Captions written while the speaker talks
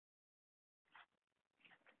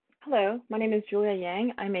Hello, my name is Julia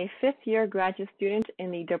Yang. I'm a fifth-year graduate student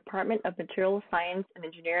in the Department of Materials Science and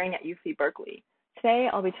Engineering at UC Berkeley. Today,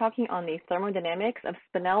 I'll be talking on the thermodynamics of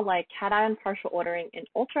spinel-like cation partial ordering in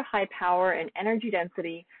ultra-high power and energy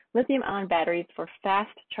density lithium-ion batteries for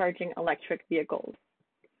fast-charging electric vehicles.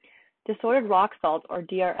 Disordered rock salts, or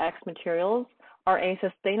DRX materials, are a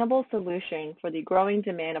sustainable solution for the growing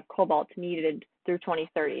demand of cobalt needed through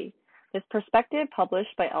 2030. This perspective,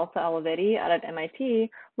 published by Elsa Olivetti out of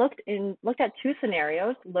MIT, looked at two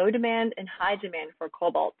scenarios, low demand and high demand for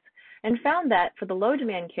cobalt, and found that for the low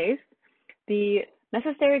demand case, the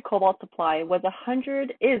necessary cobalt supply is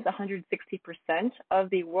 160% of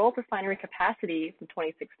the world refinery capacity from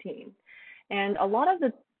 2016. And a lot of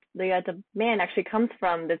the demand actually comes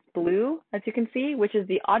from this blue, as you can see, which is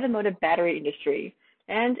the automotive battery industry.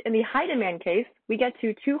 And in the high demand case, we get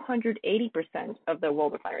to 280% of the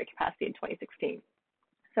world refinery capacity in 2016.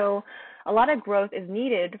 So a lot of growth is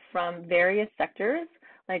needed from various sectors,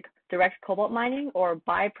 like direct cobalt mining or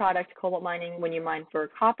byproduct cobalt mining when you mine for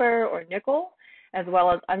copper or nickel, as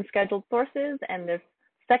well as unscheduled sources, and this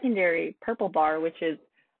secondary purple bar, which is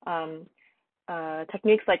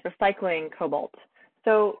techniques like recycling cobalt.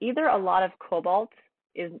 So either a lot of cobalt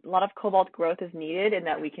growth is needed in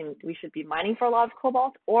that we should be mining for a lot of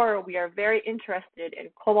cobalt, or we are very interested in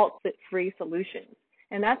cobalt-free solutions.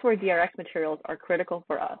 And that's where DRX materials are critical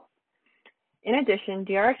for us. In addition,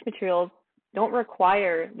 DRX materials don't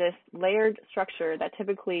require this layered structure that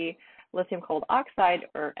typically lithium cobalt oxide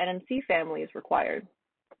or NMC family is required.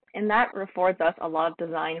 And that affords us a lot of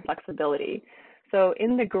design flexibility. So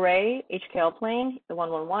in the gray HKL plane, the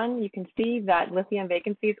 111, you can see that lithium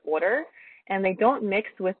vacancies order, and they don't mix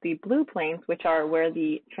with the blue planes, which are where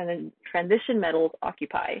the transition metals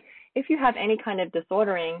occupy. If you have any kind of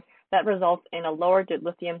disordering, that results in a lower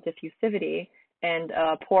lithium diffusivity and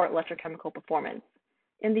poor electrochemical performance.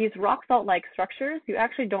 In these rock salt-like structures, you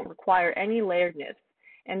actually don't require any layeredness,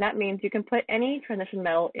 and that means you can put any transition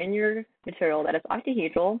metal in your material that is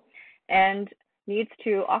octahedral and needs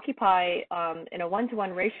to occupy in a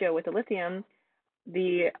 1-to-1 ratio with the lithium,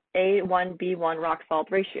 the A1B1 rock salt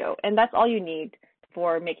ratio, and that's all you need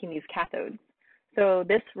for making these cathodes. So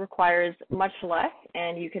this requires much less,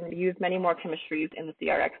 and you can use many more chemistries in the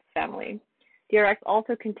DRX family. DRX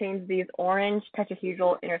also contains these orange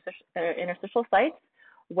tetrahedral interstitial sites,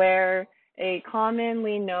 where a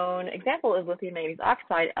commonly known example is lithium manganese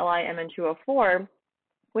oxide, LiMn2O4,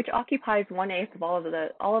 which occupies 1/8 of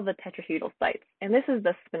all of the tetrahedral sites, and this is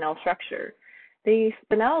the spinel structure. The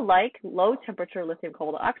spinel-like low-temperature lithium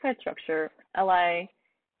cobalt oxide structure,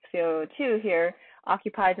 LiCO2 here,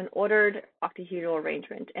 occupies an ordered octahedral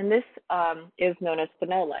arrangement, and this is known as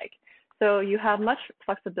spinel-like. So you have much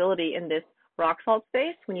flexibility in this rock salt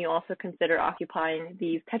space when you also consider occupying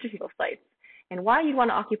these tetrahedral sites. And why you want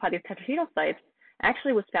to occupy these tetrahedral sites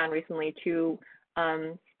actually was found recently to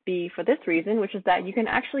be for this reason, which is that you can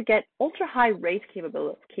actually get ultra-high rate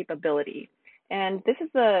capability. And this is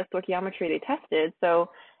the stoichiometry they tested. So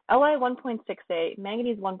Li 1.68,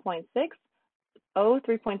 manganese 1.6, O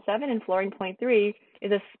 3.7, and fluorine 0.3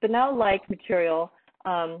 is a spinel-like material.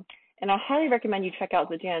 And I highly recommend you check out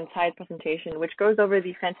Zhejian Cai's presentation, which goes over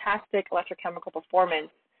the fantastic electrochemical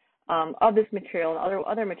performance of this material and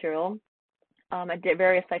other material at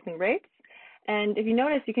various cycling rates. And if you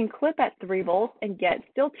notice, you can clip at 3 volts and get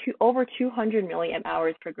still over 200 milliamp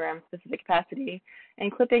hours per gram specific capacity.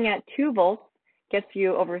 And clipping at 2 volts gets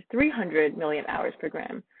you over 300 milliamp hours per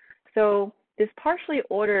gram. So this partially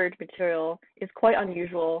ordered material is quite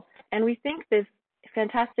unusual. And we think this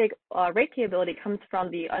fantastic rate capability comes from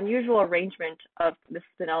the unusual arrangement of the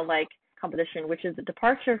spinel-like composition, which is a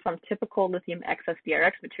departure from typical lithium excess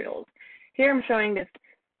DRX materials. Here I'm showing this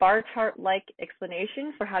bar chart-like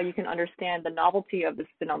explanation for how you can understand the novelty of the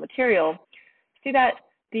spinel material. See that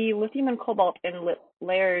the lithium and cobalt in this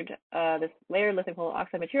layered lithium cobalt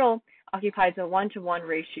oxide material occupies a 1-to-1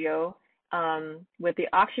 ratio with the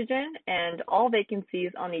oxygen and all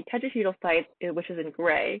vacancies on the tetrahedral site, which is in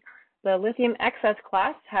gray. The lithium excess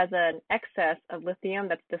class has an excess of lithium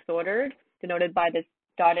that's disordered, denoted by this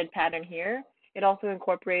dotted pattern here. It also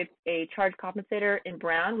incorporates a charge compensator in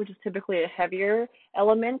brown, which is typically a heavier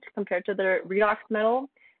element compared to the redox metal.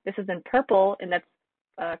 This is in purple, and that's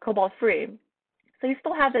cobalt-free. So you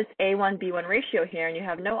still have this A1B1 ratio here, and you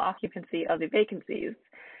have no occupancy of the vacancies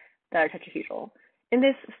that are tetrahedral. In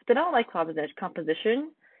this spinel-like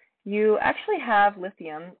composition, you actually have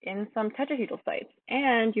lithium in some tetrahedral sites,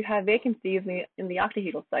 and you have vacancies in the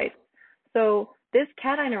octahedral sites. So this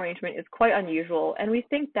cation arrangement is quite unusual, and we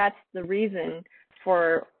think that's the reason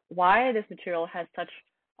for why this material has such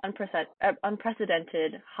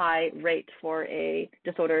unprecedented high rate for a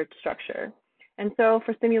disordered structure. And so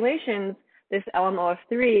for simulations, this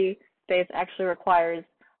LMOF3 space actually requires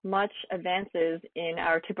much advances in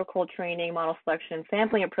our typical training, model selection,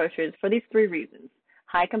 sampling approaches for these three reasons: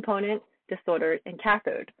 high component, disordered, and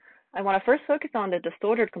cathode. I want to first focus on the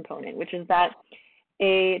disordered component, which is that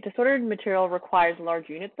a disordered material requires large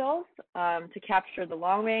unit cells to capture the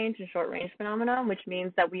long range and short range phenomena, which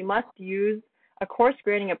means that we must use a coarse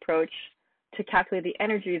grading approach to calculate the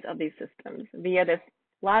energies of these systems via this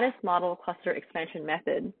lattice model cluster expansion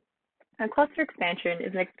method. And cluster expansion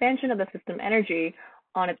is an expansion of the system energy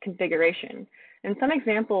on its configuration. And some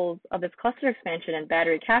examples of this cluster expansion in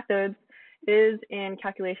battery cathodes is in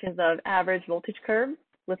calculations of average voltage curves.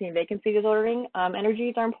 Lithium vacancy disordering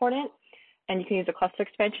energies are important, and you can use a cluster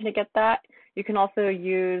expansion to get that. You can also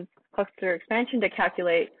use cluster expansion to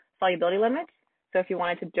calculate solubility limits. So if you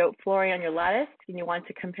wanted to dope fluorine on your lattice and you wanted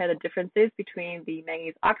to compare the differences between the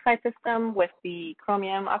manganese oxide system with the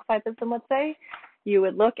chromium oxide system, let's say, you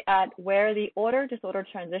would look at where the order-disorder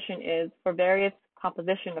transition is for various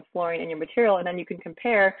composition of fluorine in your material, and then you can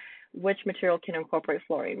compare which material can incorporate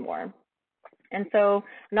fluorine more. And so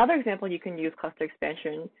another example you can use cluster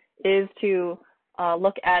expansion is to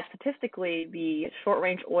look at statistically the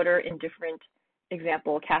short-range order in different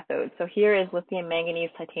example cathodes. So here is lithium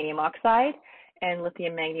manganese titanium oxide and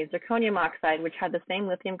lithium manganese zirconium oxide, which have the same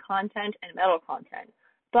lithium content and metal content,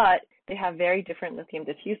 but they have very different lithium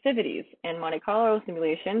diffusivities. And Monte Carlo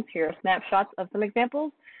simulations, here are snapshots of some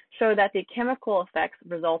examples, show that the chemical effects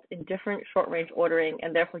result in different short-range ordering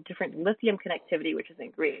and therefore different lithium connectivity, which is in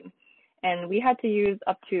green. And we had to use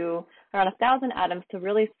up to around 1,000 atoms to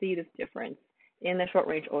really see this difference in the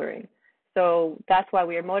short-range ordering. So that's why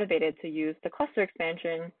we are motivated to use the cluster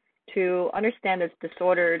expansion to understand this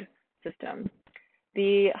disordered system.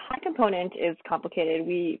 The high component is complicated.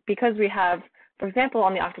 Because we have, for example,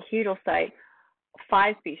 on the octahedral site,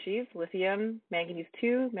 5 species: lithium, manganese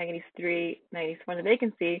 2, manganese 3, manganese 4 in the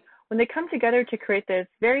vacancy. When they come together to create this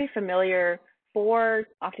very familiar 4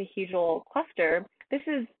 octahedral cluster, this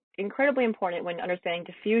is incredibly important when understanding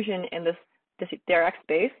diffusion in this Dirac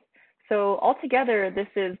space. So altogether, this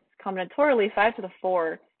is combinatorially 5 to the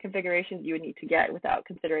 4 configurations you would need to get without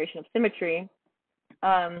consideration of symmetry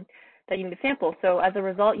that you need to sample. So as a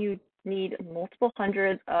result, you need multiple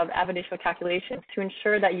hundreds of advenational calculations to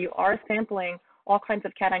ensure that you are sampling all kinds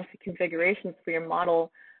of cation configurations for your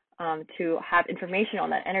model to have information on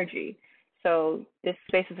that energy. So this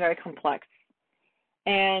space is very complex.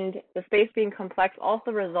 And the space being complex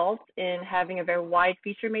also results in having a very wide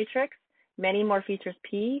feature matrix, many more features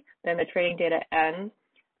P than the training data N,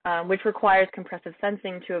 which requires compressive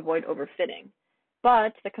sensing to avoid overfitting.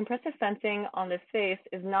 But the compressive sensing on this space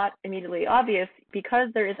is not immediately obvious because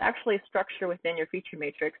there is actually a structure within your feature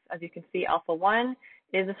matrix. As you can see, alpha 1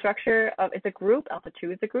 is a structure of, it's a group, alpha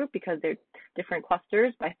 2 is a group because they're different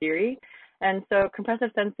clusters by theory. And so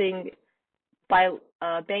compressive sensing, by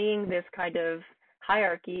banging this kind of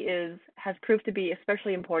hierarchy, has proved to be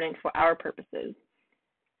especially important for our purposes.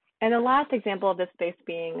 And the last example of this space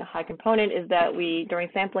being a high component is that we, during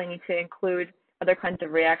sampling, need to include other kinds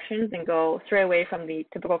of reactions and go straight away from the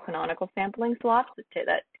typical canonical sampling swaps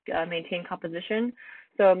that maintain composition.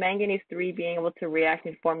 So manganese 3 being able to react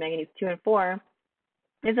and form manganese 2 and 4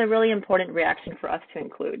 is a really important reaction for us to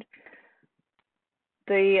include.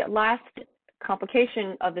 The last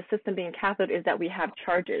complication of the system being cathode is that we have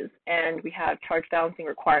charges and we have charge balancing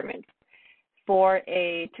requirements. For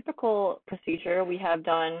a typical procedure, we have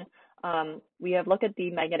looked at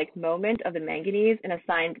the magnetic moment of the manganese and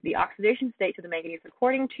assigned the oxidation state to the manganese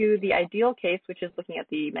according to the ideal case, which is looking at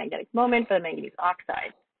the magnetic moment for the manganese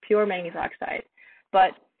oxide, pure manganese oxide.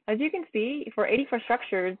 But as you can see, for 84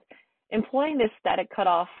 structures, employing this static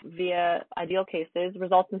cutoff via ideal cases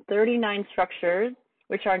results in 39 structures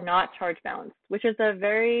which are not charge balanced, which is a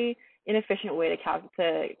very inefficient way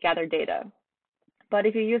to gather data. But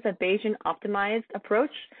if you use a Bayesian optimized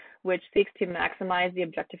approach, which seeks to maximize the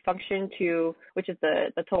objective function which is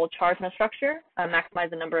the total charge in a structure, maximize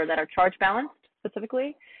the number that are charge balanced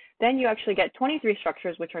specifically, then you actually get 23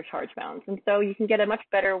 structures which are charge balanced. And so you can get a much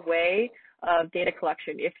better way of data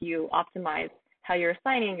collection if you optimize how you're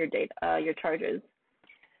assigning your data, your charges.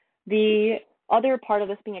 The other part of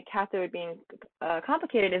this being a cathode being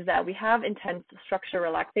complicated is that we have intense structure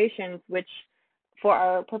relaxations, which for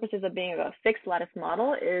our purposes of being a fixed lattice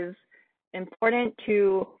model is important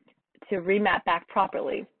to remap back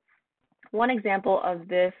properly. One example of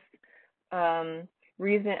this one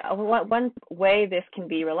way this can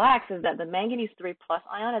be relaxed is that the manganese 3+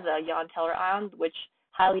 ion is a Jahn-Teller ion, which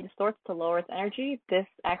highly distorts to lower its energy. This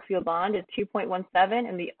axial bond is 2.17,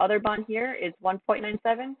 and the other bond here is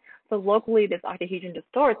 1.97. So locally, this octahedron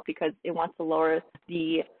distorts because it wants to lower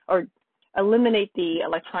or eliminate the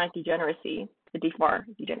electronic degeneracy, the DFAR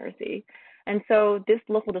degeneracy. And so this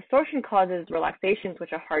local distortion causes relaxations,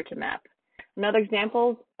 which are hard to map. Another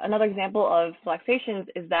example of relaxations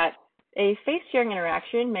is that a phase sharing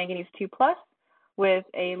interaction, manganese 2+, with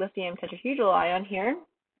a lithium tetrahedral ion here,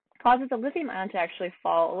 causes the lithium ion to actually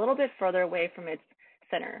fall a little bit further away from its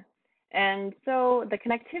center. And so the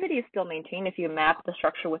connectivity is still maintained if you map the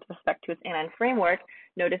structure with respect to its anion framework.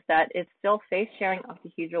 Notice that it's still phase sharing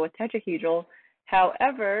octahedral with tetrahedral.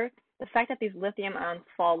 However, the fact that these lithium ions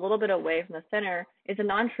fall a little bit away from the center is a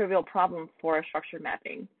non-trivial problem for structure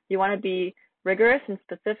mapping. You want to be rigorous and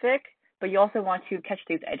specific, but you also want to catch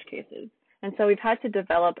these edge cases. And so we've had to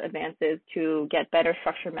develop advances to get better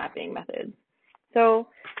structure mapping methods. So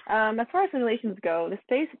as far as simulations go, the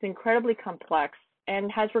space is incredibly complex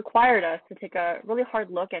and has required us to take a really hard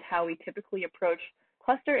look at how we typically approach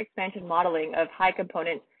cluster expansion modeling of high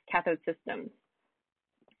component cathode systems.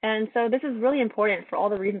 And so this is really important for all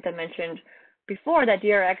the reasons I mentioned before, that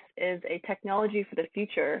DRX is a technology for the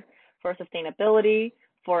future, for sustainability,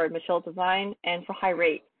 for material design, and for high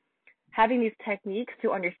rate. Having these techniques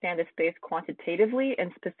to understand the space quantitatively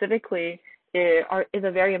and specifically is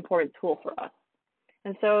a very important tool for us.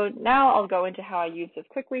 And so now I'll go into how I use this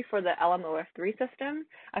quickly for the LMOF3 system.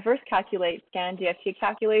 I first calculate scan DFT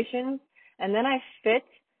calculations, and then I fit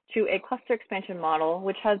to a cluster expansion model,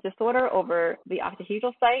 which has disorder over the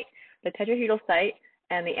octahedral site, the tetrahedral site,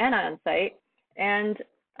 and the anion site. And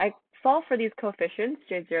I solve for these coefficients,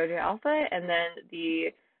 J0, J alpha, and then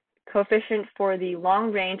the coefficient for the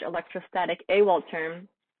long-range electrostatic AWOL term,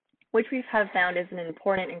 which we have found is an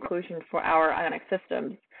important inclusion for our ionic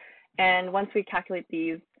systems. And once we calculate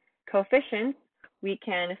these coefficients, we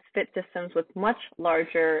can fit systems with much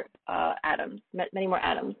larger atoms, many more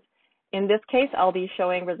atoms. In this case, I'll be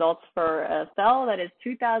showing results for a cell that has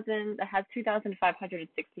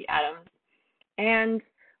 2,560 atoms. And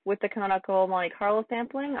with the canonical Monte Carlo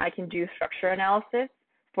sampling, I can do structure analysis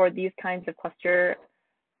for these kinds of cluster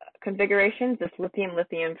configurations, this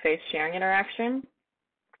lithium-lithium phase sharing interaction.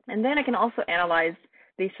 And then I can also analyze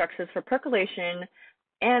these structures for percolation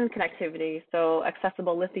and connectivity, so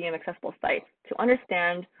accessible lithium accessible sites, to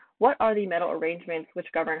understand what are the metal arrangements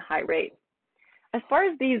which govern high rate. As far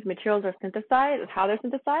as these materials are synthesized, how they're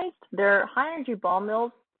synthesized, they're high energy ball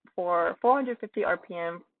mills for 450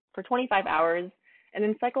 RPM for 25 hours and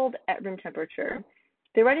then cycled at room temperature.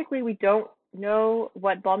 Theoretically, we don't know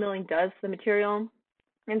what ball milling does to the material,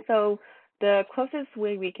 and so the closest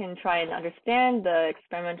way we can try and understand the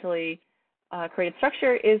experimentally created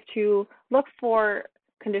structure is to look for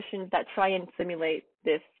conditions that try and simulate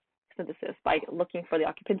this synthesis by looking for the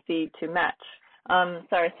occupancy to match.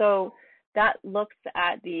 So that looks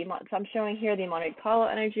at so I'm showing here the Monte Carlo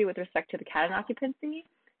energy with respect to the cation occupancy,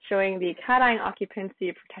 showing the cation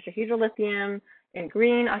occupancy for tetrahedral lithium in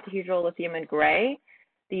green, octahedral lithium in gray,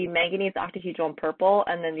 the manganese octahedral in purple,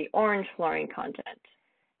 and then the orange fluorine content.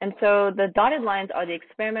 And so the dotted lines are the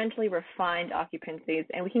experimentally refined occupancies,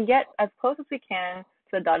 and we can get as close as we can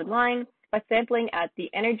to the dotted line by sampling at the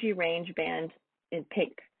energy range band in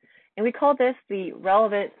pink. And we call this the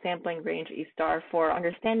relevant sampling range E star for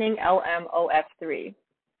understanding LMOF3.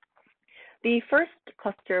 The first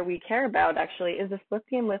cluster we care about actually is this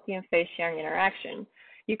lithium-lithium phase sharing interaction.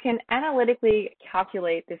 You can analytically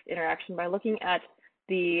calculate this interaction by looking at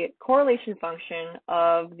the correlation function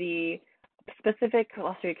of the specific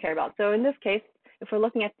cluster you care about. So in this case, if we're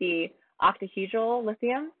looking at the octahedral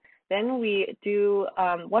lithium, then we do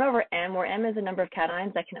 1/m, where m is the number of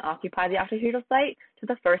cations that can occupy the octahedral site to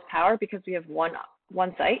the first power because we have one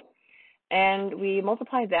site. And we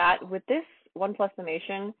multiply that with this 1 plus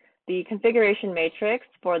summation, the configuration matrix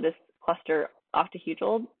for this cluster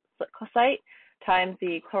octahedral site times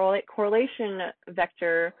the correlation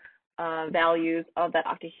vector values of that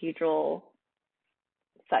octahedral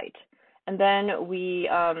site. And then we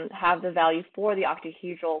have the value for the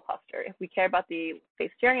octahedral cluster. If we care about the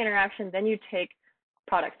phase sharing interaction, then you take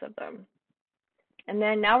products of them. And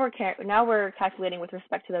then now we're calculating with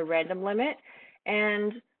respect to the random limit,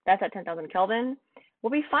 and that's at 10,000 Kelvin.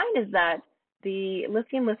 What we find is that the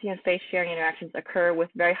lithium-lithium phase sharing interactions occur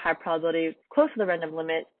with very high probability close to the random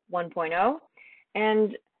limit 1.0.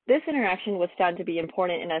 And this interaction was found to be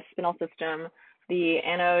important in a spinel system. The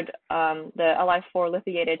anode, the Li4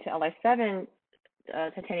 lithiated to Li7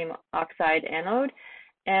 titanium oxide anode,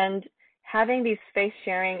 and having these phase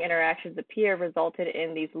sharing interactions appear resulted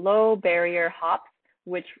in these low barrier hops,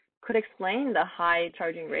 which could explain the high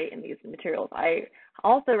charging rate in these materials. I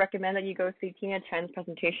also recommend that you go see Tina Chen's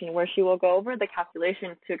presentation where she will go over the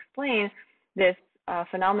calculations to explain this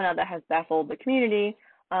phenomena that has baffled the community.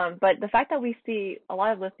 But the fact that we see a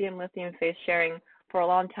lot of lithium phase sharing for a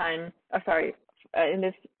long time, in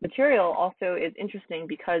this material also is interesting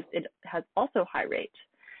because it has also high rate.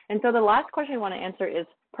 And so the last question I want to answer is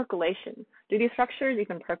percolation. Do these structures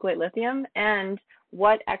even percolate lithium? And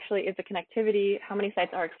what actually is the connectivity? How many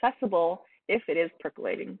sites are accessible if it is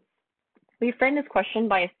percolating? We frame this question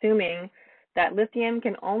by assuming that lithium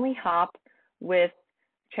can only hop with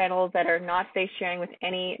channels that are not phase sharing with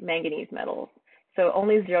any manganese metals. So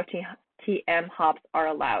only 0 TM hops are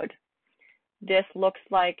allowed. This looks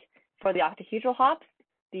like for the octahedral hops,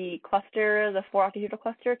 the 4-octahedral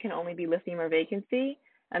cluster can only be lithium or vacancy.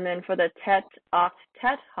 And then for the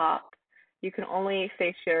tet-oct-tet hop, you can only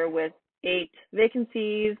phase share with 8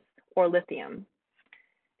 vacancies or lithium.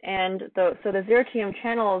 And so the 0 TM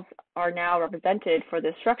channels are now represented for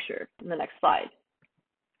this structure in the next slide.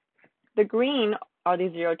 The green are the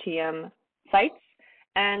 0 TM sites,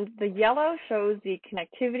 and the yellow shows the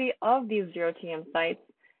connectivity of these 0 TM sites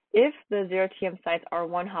if the 0 TM sites are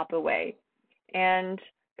 1 hop away. And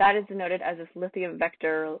that is denoted as this lithium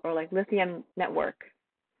vector or like lithium network.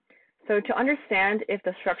 So to understand if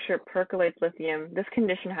the structure percolates lithium, this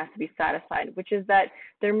condition has to be satisfied, which is that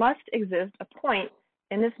there must exist a point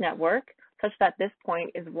in this network such that this point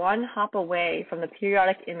is 1 hop away from the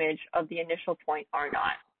periodic image of the initial point R0.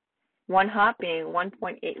 1 hop being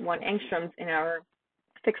 1.81 angstroms in our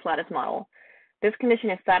fixed lattice model. This condition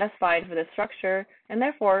is satisfied for the structure, and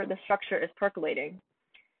therefore the structure is percolating.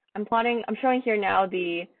 I'm showing here now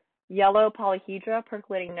the yellow polyhedra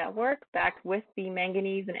percolating network backed with the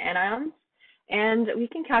manganese and anions, and we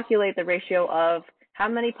can calculate the ratio of how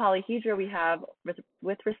many polyhedra we have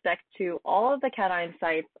with respect to all of the cation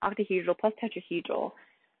sites, octahedral plus tetrahedral,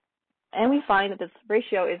 and we find that this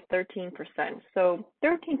ratio is 13%. So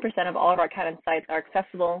 13% of all of our cation sites are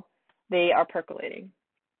accessible, they are percolating.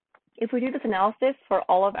 If we do this analysis for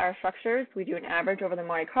all of our structures, we do an average over the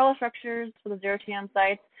Monte Carlo structures for the 0 TM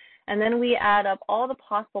sites, and then we add up all the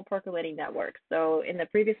possible percolating networks. So in the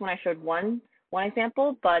previous one, I showed one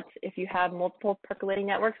example, but if you have multiple percolating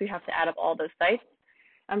networks, we have to add up all those sites.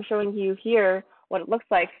 I'm showing you here what it looks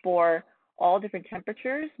like for all different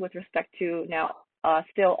temperatures with respect to now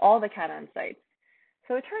still all the cation sites.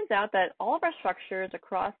 So it turns out that all of our structures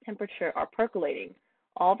across temperature are percolating.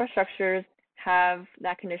 All of our structures have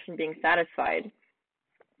that condition being satisfied.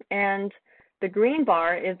 And the green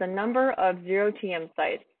bar is the number of 0 TM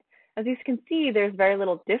sites. As you can see, there's very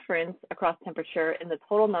little difference across temperature in the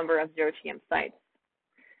total number of 0 TM sites,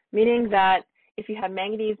 meaning that if you have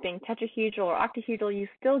manganese being tetrahedral or octahedral, you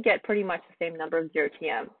still get pretty much the same number of 0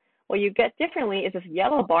 TM. What you get differently is this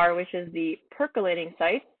yellow bar, which is the percolating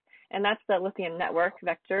sites, and that's the lithium network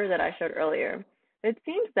vector that I showed earlier. It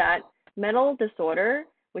seems that metal disorder,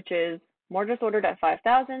 which is more disordered at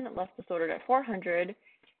 5,000, less disordered at 400,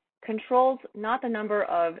 controls not the number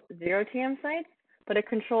of 0 TM sites, but it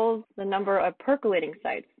controls the number of percolating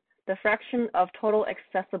sites, the fraction of total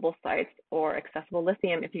accessible sites, or accessible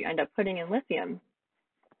lithium if you end up putting in lithium.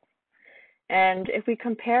 And if we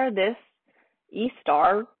compare this E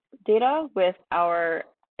star data with our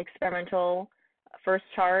experimental first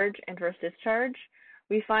charge and first discharge,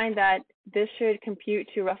 we find that this should compute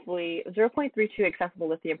to roughly 0.32 accessible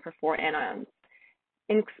lithium per 4 anions.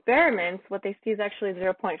 In experiments, what they see is actually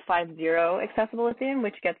 0.50 accessible lithium,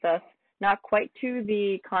 which gets us not quite to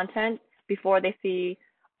the content before they see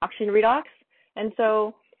oxygen redox. And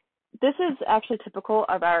so this is actually typical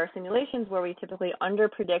of our simulations where we typically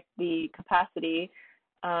underpredict the capacity.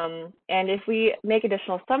 And if we make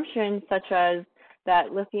additional assumptions, such as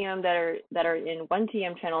that lithium that are in 1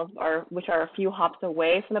 TM channels, which are a few hops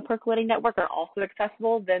away from the percolating network, are also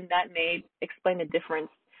accessible, then that may explain the difference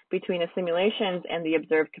between the simulations and the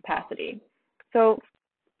observed capacity. So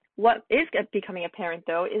what is becoming apparent,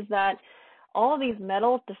 though, is that all of these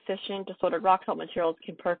metal-deficient disordered rock salt materials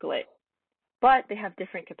can percolate, but they have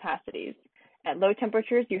different capacities. At low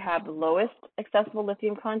temperatures, you have the lowest accessible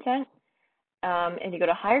lithium content, and you go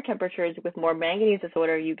to higher temperatures with more manganese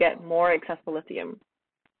disorder, you get more accessible lithium.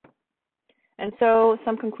 And so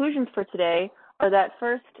some conclusions for today are that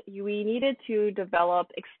first, we needed to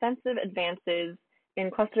develop extensive advances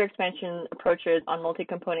in cluster expansion approaches on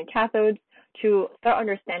multi-component cathodes to start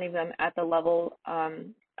understanding them at the level,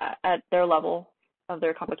 at their level of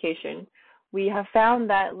their complication. We have found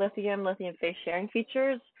that lithium phase sharing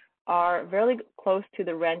features are very close to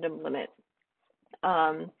the random limit.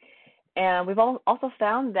 And we've also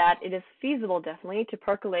found that it is feasible, definitely, to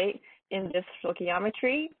percolate in this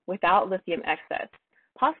stoichiometry without lithium excess,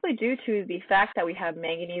 possibly due to the fact that we have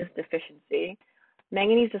manganese deficiency.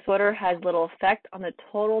 Manganese disorder has little effect on the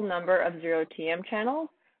total number of 0TM channels,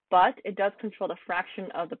 but it does control the fraction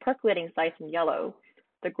of the percolating sites in yellow.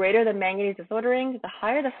 The greater the manganese disordering, the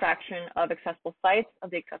higher the fraction of accessible sites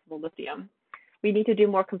of the accessible lithium. We need to do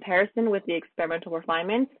more comparison with the experimental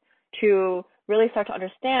refinements to really start to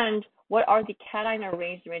understand what are the cation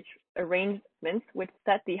arrangements which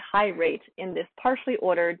set the high rate in this partially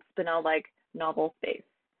ordered spinel-like novel space.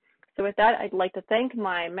 So with that, I'd like to thank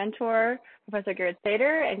my mentor, Professor Gerrit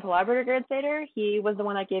Sater, and collaborator Gerrit Sater. He was the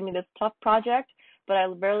one that gave me this tough project, but I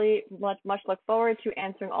very much look forward to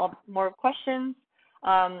answering all more questions.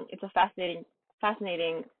 It's a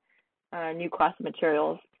fascinating new class of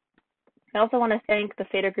materials. I also want to thank the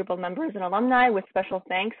Sater group of members and alumni, with special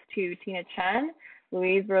thanks to Tina Chan,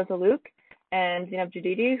 Louise Rosa-Luke, and Zainab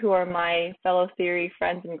Jadidi, who are my fellow theory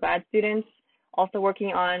friends and grad students, also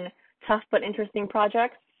working on tough but interesting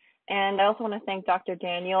projects. And I also want to thank Dr.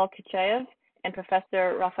 Daniel Kachayev and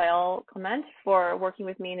Professor Raphael Clement for working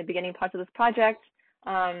with me in the beginning parts of this project.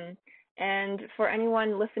 And for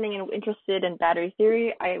anyone listening and interested in battery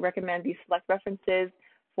theory, I recommend these select references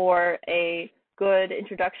for a good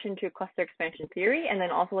introduction to cluster expansion theory, and then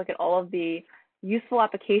also look at all of the useful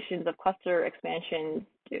applications of cluster expansion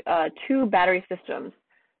to battery systems.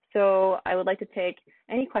 So I would like to take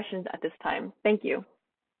any questions at this time. Thank you.